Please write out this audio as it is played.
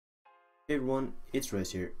Hey everyone, it's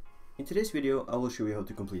Rice here. In today's video I will show you how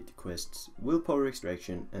to complete the quests Willpower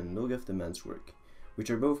Extraction and Nulgath the Man's Work,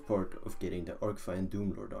 which are both part of getting the Archfiend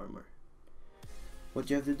Doomlord armor. What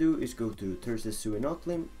you have to do is go to Thursday's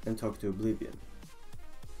Suinatlim and talk to Oblivion.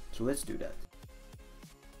 So let's do that.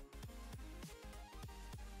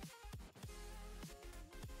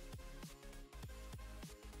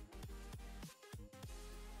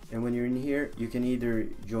 And when you're in here, you can either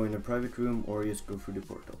join a private room or just go through the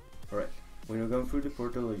portal. Alright, when you're going through the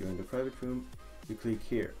portal or you're in the private room, you click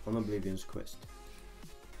here on Oblivion's quest.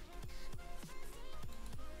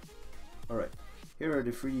 Alright, here are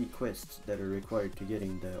the 3 quests that are required to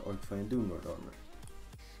getting the Archfiend Doomlord armor.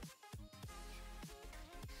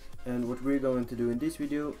 And what we're going to do in this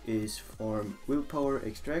video is farm Willpower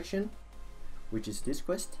Extraction, which is this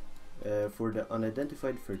quest, for the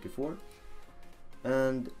Unidentified 34,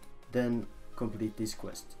 and then complete this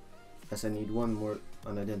quest, as I need one more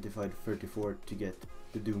Unidentified 34 to get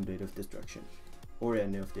the Doomblade of Destruction, or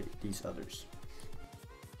any of these others.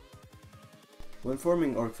 When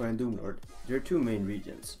farming Archfiend Doomlord, there are 2 main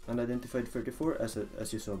regions, Unidentified 34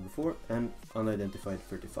 as you saw before, and Unidentified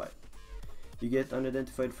 35. You get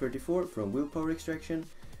Unidentified 34 from Willpower Extraction,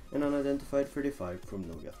 and Unidentified 35 from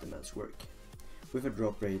Nulgath the Man's Work, with a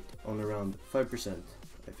drop rate on around 5%,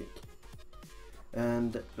 I think.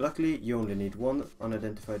 And luckily you only need 1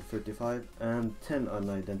 Unidentified 35 and 10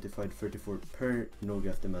 Unidentified 34 per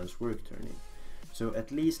Nulgath the Man's Work turning, so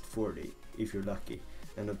at least 40 if you're lucky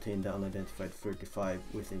and obtain the Unidentified 35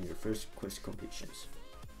 within your first quest completions.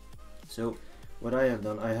 So what I have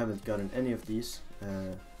done, I haven't gotten any of these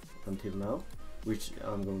until now, which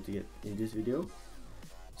I'm going to get in this video.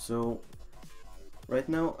 So right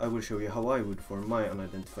now I will show you how I would farm my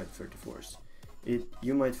Unidentified 34s.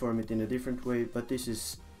 You might farm it in a different way, but this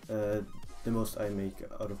is the most I make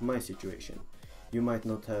out of my situation. You might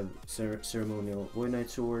not have Ceremonial Void Knight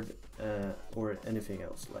Sword or anything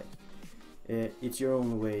else like. It's your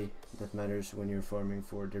own way that matters when you're farming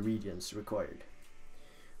for the regions required,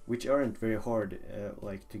 which aren't very hard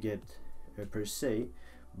like to get per se,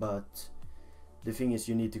 but the thing is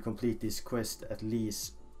you need to complete this quest at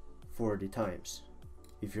least 40 times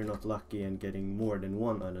if you're not lucky and getting more than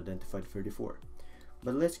 1 Unidentified 34.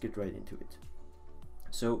 But let's get right into it.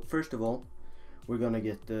 So first of all, we're gonna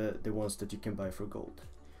get the ones that you can buy for gold,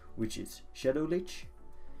 which is Shadow Lich,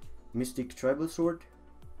 Mystic Tribal Sword,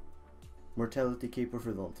 Mortality Cape of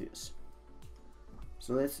Redontius.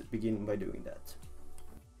 So let's begin by doing that.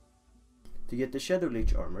 To get the Shadow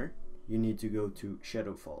Lich armor, you need to go to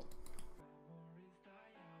Shadowfall.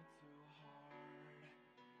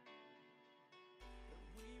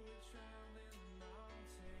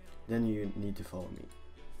 Then you need to follow me.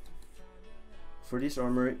 For this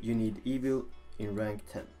armor you need Evil in rank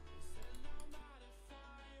 10.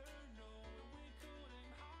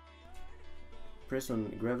 Press on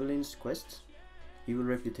Gravelin's quests, Evil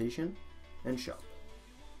Reputation and Shop.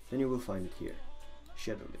 Then you will find it here,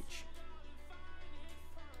 Shadow Lich.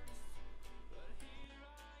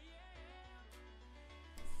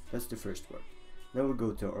 That's the first one. Now we'll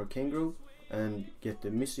go to Arcangrove and get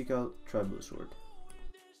the Mystical Tribal Sword.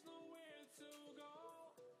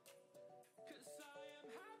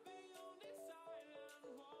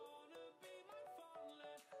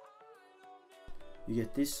 You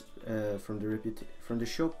get this from the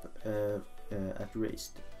shop at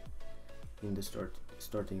Raised in the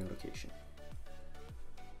starting location.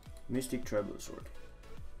 Mystic Tribal Sword.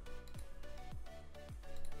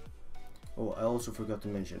 Oh, I also forgot to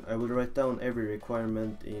mention, I will write down every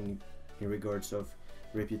requirement in regards of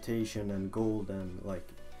reputation and gold and like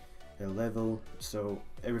a level, so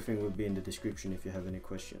everything will be in the description if you have any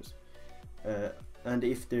questions. And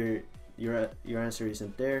if your answer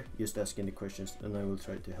isn't there, just ask any questions and I will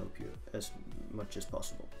try to help you as much as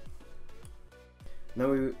possible.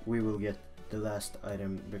 Now we will get the last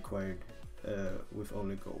item required with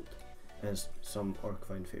only gold and some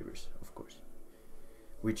Archfiend favors, of course,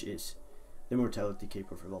 which is the Mortality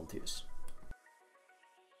Cape of Redontius.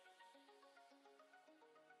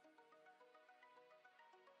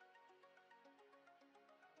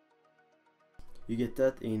 You get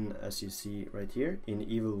that in, as you see right here, in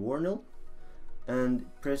evilwarnul, and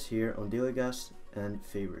press here on Diligas and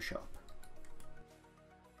Favor Shop.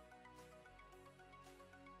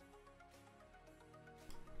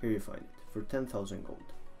 Here you find it for 10,000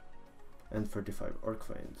 gold and 35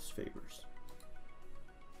 Archfiend's favors.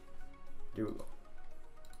 There we go.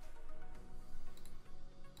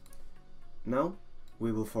 Now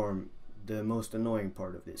we will farm the most annoying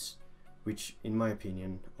part of this, which in my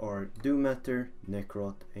opinion are Doomatter,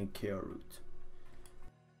 Necrot and Chaoroot.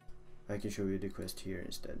 I can show you the quest here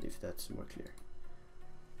instead if that's more clear.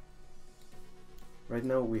 Right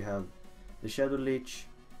now we have the Shadow Lich,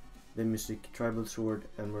 the Mystic Tribal Sword,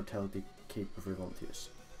 and Mortality Cape of Revantius.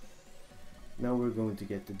 Now we're going to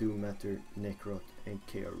get the Doomatter, Necrot, and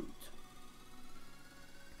Chaoroot.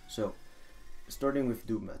 So, starting with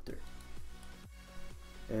Doomatter.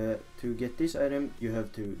 To get this item you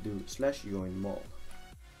have to do /join mall.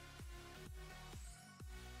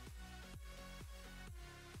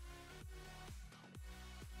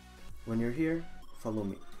 When you're here, follow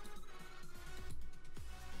me.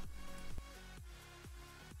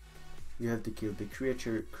 You have to kill the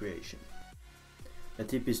creature creation. A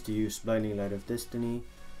tip is to use Blinding Light of Destiny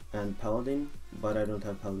and Paladin, but I don't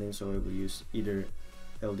have Paladin, so I will use either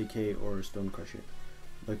LDK or Stonecrusher,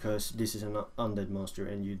 because this is an undead monster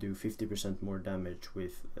and you do 50% more damage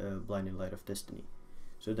with Blinding Light of Destiny.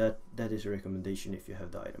 So that is a recommendation if you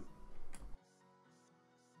have the item.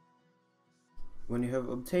 When you have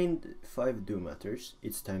obtained 5 Doomatters,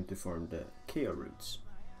 it's time to farm the Chaoroots.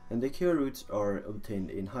 And the Chaoroots are obtained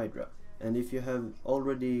in Hydra. And if you have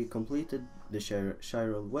already completed the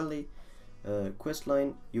Chiral Valley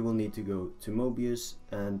questline, you will need to go to Mobius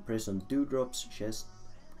and press on Dewdrop's chest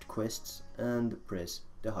quests and press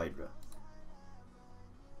the Hydra.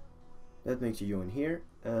 That makes you join here,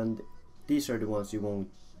 and these are the ones you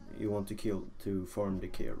want to kill to farm the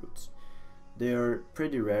Chaoroots. They are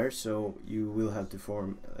pretty rare, so you will have to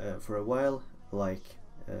farm for a while, like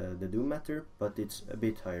the Doomatter, but it's a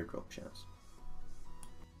bit higher drop chance.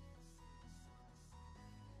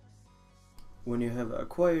 When you have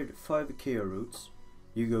acquired 5 Chaoroots,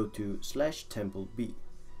 you go to /templeb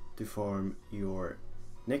to farm your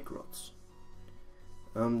Necrots.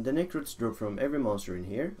 The Necrots drop from every monster in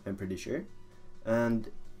here, I'm pretty sure,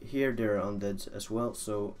 and here there are undeads as well,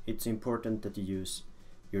 so it's important that you use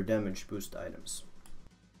your damage boost items.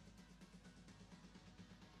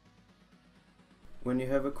 When you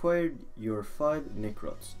have acquired your 5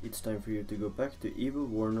 Necrots, it's time for you to go back to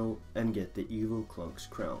evilwarnul and get the evil Klunk's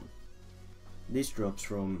crown. This drops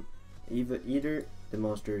from either the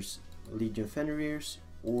monster's Legion Fenrir's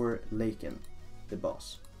or Laken, the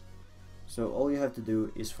boss. So all you have to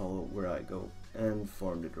do is follow where I go and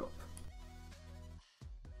farm the drop.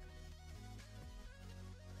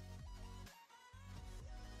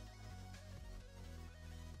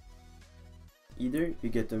 Either you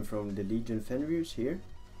get them from the Legion Fenrir's here,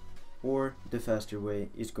 or the faster way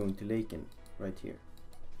is going to Laken, right here.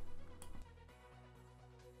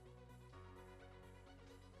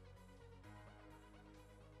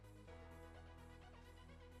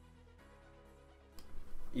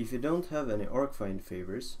 If you don't have any Archfiend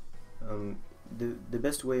favors, the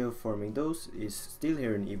best way of farming those is still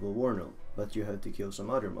here in evilwarnul, but you have to kill some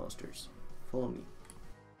other monsters. Follow me.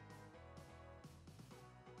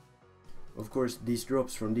 Of course, these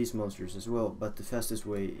drops from these monsters as well, but the fastest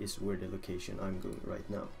way is where the location I'm going right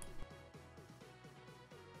now.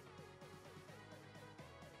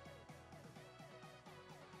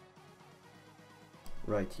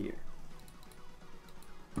 Right here.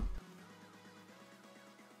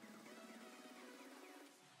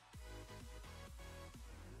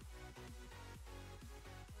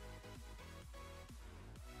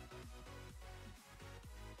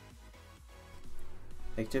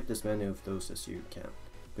 Accept as many of those as you can,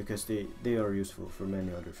 because they are useful for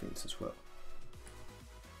many other things as well.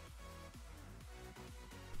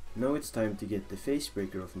 Now it's time to get the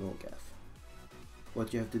Facebreaker of Nulgath.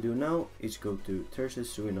 What you have to do now is go to Terces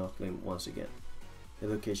Suinatlim once again, the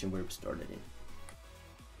location where we started in.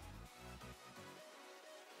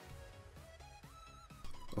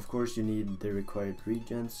 Of course you need the required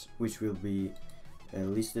regents, which will be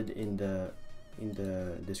listed in the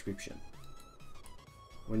description.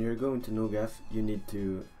 When you're going to Nulgath, you need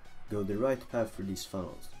to go the right path for these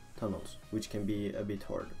tunnels, which can be a bit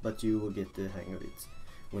hard, but you will get the hang of it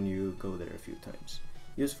when you go there a few times.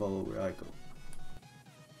 Just follow where I go.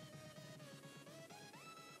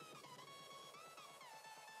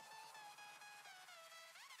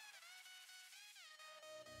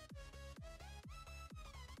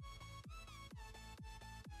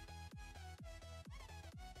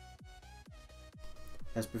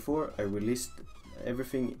 As before, I will list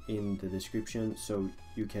everything in the description, so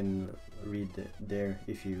you can read there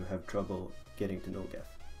if you have trouble getting to Nulgath.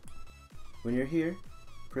 When you're here,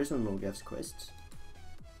 press on Nulgath's quests,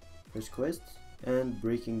 press quests and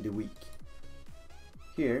Breaking the Weak.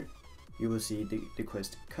 Here you will see the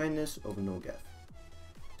quest Kindness of Nulgath,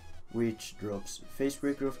 which drops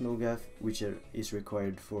Facebreaker of Nulgath, which is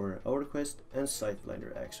required for our quest, and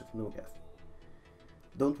Sightblinder Axe of Nulgath.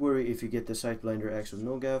 Don't worry if you get the Sightblinder Axe of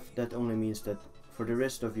Nulgath, that only means that for the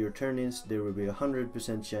rest of your turn-ins there will be a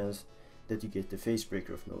 100% chance that you get the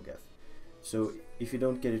Facebreaker of Nulgath. So if you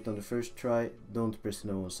don't get it on the first try, don't press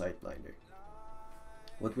no on Sightblinder.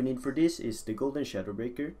 What we need for this is the Golden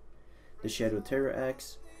Shadowbreaker, the Shadow Terror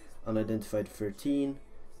Axe, Unidentified 13,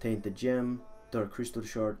 Tainted Gem, Dark Crystal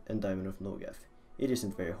Shard and Diamond of Nulgath. It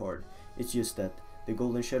isn't very hard, it's just that the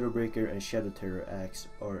Golden Shadowbreaker and Shadow Terror Axe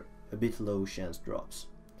are a bit low chance drops.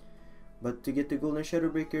 But to get the Golden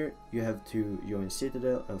Shadowbreaker, you have to join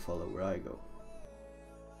Citadel and follow where I go.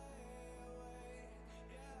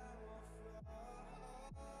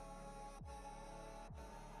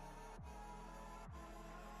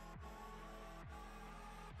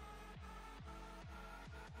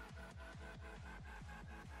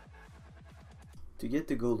 To get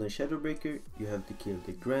the Golden Shadowbreaker, you have to kill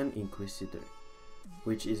the Grand Inquisitor,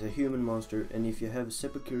 which is a human monster, and if you have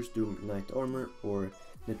Sepulchre's Doom Knight Armor or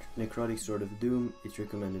Necrotic Sword of Doom, it's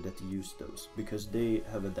recommended that you use those, because they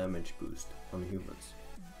have a damage boost on humans.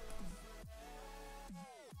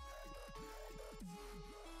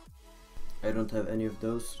 I don't have any of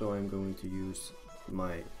those, so I'm going to use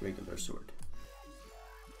my regular sword.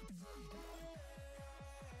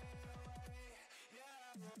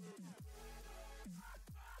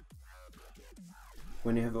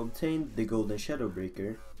 When you have obtained the Golden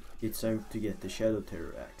Shadowbreaker, it's time to get the Shadow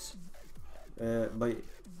Terror Axe.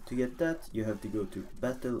 To get that, you have to go to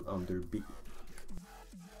Battle under B.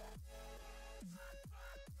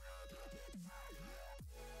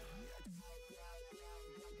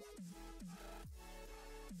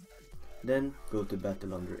 Then go to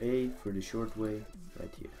Battle under A for the short way,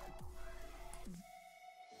 right here.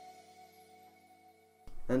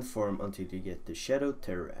 And farm until you get the Shadow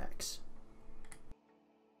Terror Axe.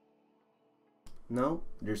 Now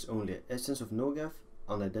there's only Essence of Nulgath,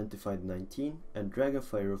 Unidentified 19 and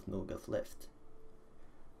DragonFire of Nulgath left.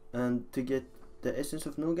 And to get the Essence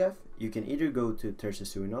of Nulgath, you can either go to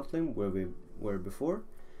Tersasuinatlim, where we were before,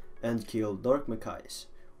 and kill Dark Macais,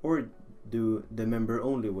 or do the member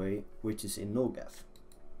only way, which is in Nulgath.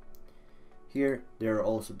 Here there are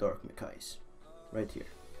also Dark Macais, right here.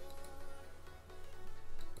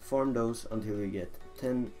 Farm those until you get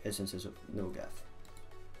 10 Essences of Nulgath.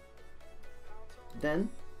 Then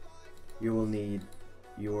you will need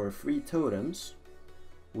your 3 totems,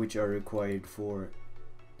 which are required for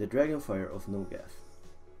the DragonFire of Nulgath.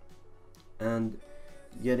 And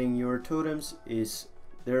getting your totems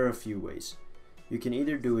there are a few ways. You can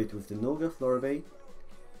either do it with the Nulgath larvae,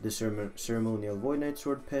 the Ceremonial Void Knight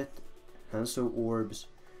Sword pet, Hanso orbs,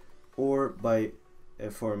 or by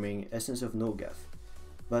farming Essence of Nulgath.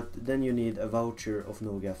 But then you need a Voucher of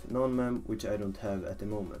Nulgath non-mam, which I don't have at the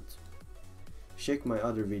moment. Check my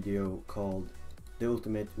other video called The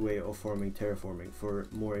Ultimate Way of Farming Terraforming for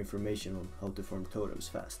more information on how to farm totems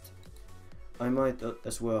fast. I might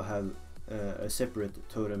as well have a separate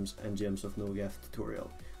Totems and Gems of Nulgath tutorial,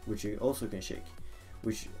 which you also can check,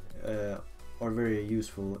 which are very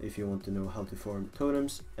useful if you want to know how to farm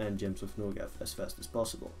Totems and Gems of Nulgath as fast as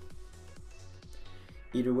possible.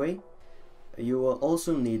 Either way, you will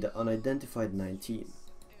also need the Unidentified 19,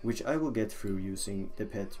 which I will get through using the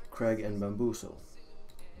pet Crag and Bamboozle.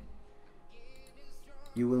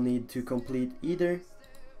 You will need to complete either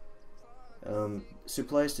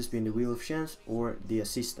Supplies to Spin the Wheel of Chance or the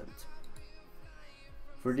Assistant.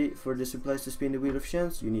 For the Supplies to Spin the Wheel of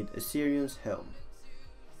Chance, you need Assyrian's Helm,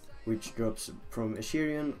 which drops from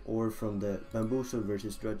Assyrian or from the Bamboozle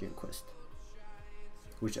vs Drudgen quest,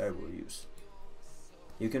 which I will use.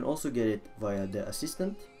 You can also get it via the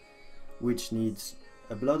Assistant, which needs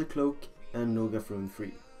a Blood Cloak and Nulgath Rune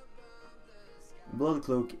 3. Blood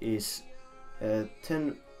Cloak is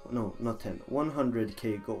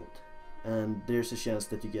 100k gold, and there's a chance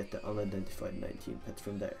that you get the Unidentified 19 pet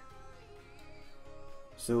from there.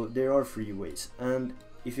 So there are 3 ways, and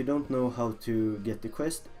if you don't know how to get the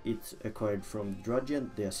quest, it's acquired from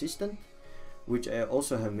Drudgen, the Assistant, which I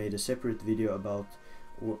also have made a separate video about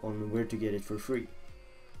on where to get it for free.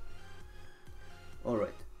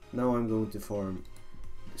 Alright, now I'm going to farm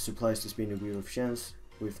Supplies to Spin the Wheel of Chance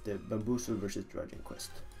with the Bamboozle vs Drudgen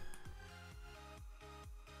quest.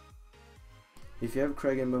 If you have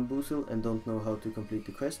Crag and Bamboozle and don't know how to complete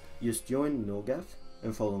the quest, just join Nulgath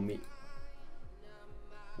and follow me.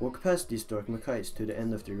 Walk past these Dark Macais to the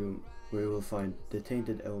end of the room, where you will find the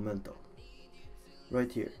Tainted Elemental.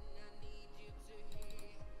 Right here.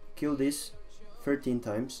 Kill this 13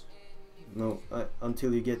 times,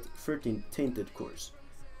 until you get 13 Tainted cores,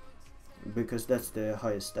 because that's the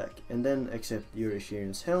highest stack, and then accept your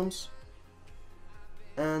Assyrian's Helms,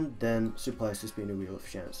 and then Supplies to Spin the Wheel of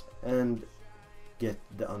Chance, and get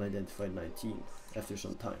the Unidentified 19 after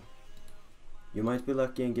some time. You might be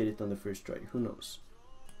lucky and get it on the first try, who knows.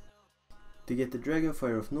 To get the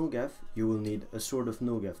Dragonfire of Nulgath, you will need a Sword of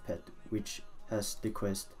Nulgath pet, which has the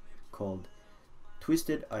quest called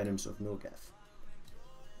Twisted Items of Nulgath.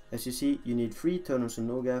 As you see, you need 3 Totems of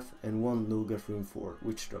Nulgath and 1 Nulgath Rune 4,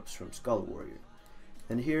 which drops from Skull Warrior.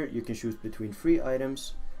 And here you can choose between 3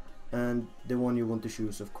 items, and the one you want to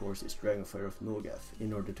choose of course is Dragonfire of Nulgath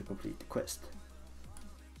in order to complete the quest.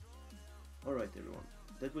 Alright everyone,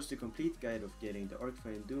 that was the complete guide of getting the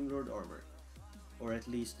Archfiend Doomlord armor, or at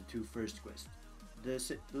least the 2 first quests.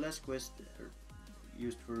 The last quest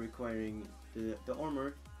used for requiring the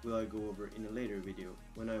armor will I go over in a later video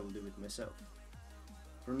when I will do it myself.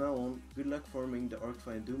 From now on, good luck farming the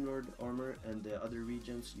Archfiend Doomlord armor and the other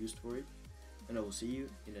regions used for it, and I will see you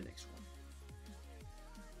in the next one.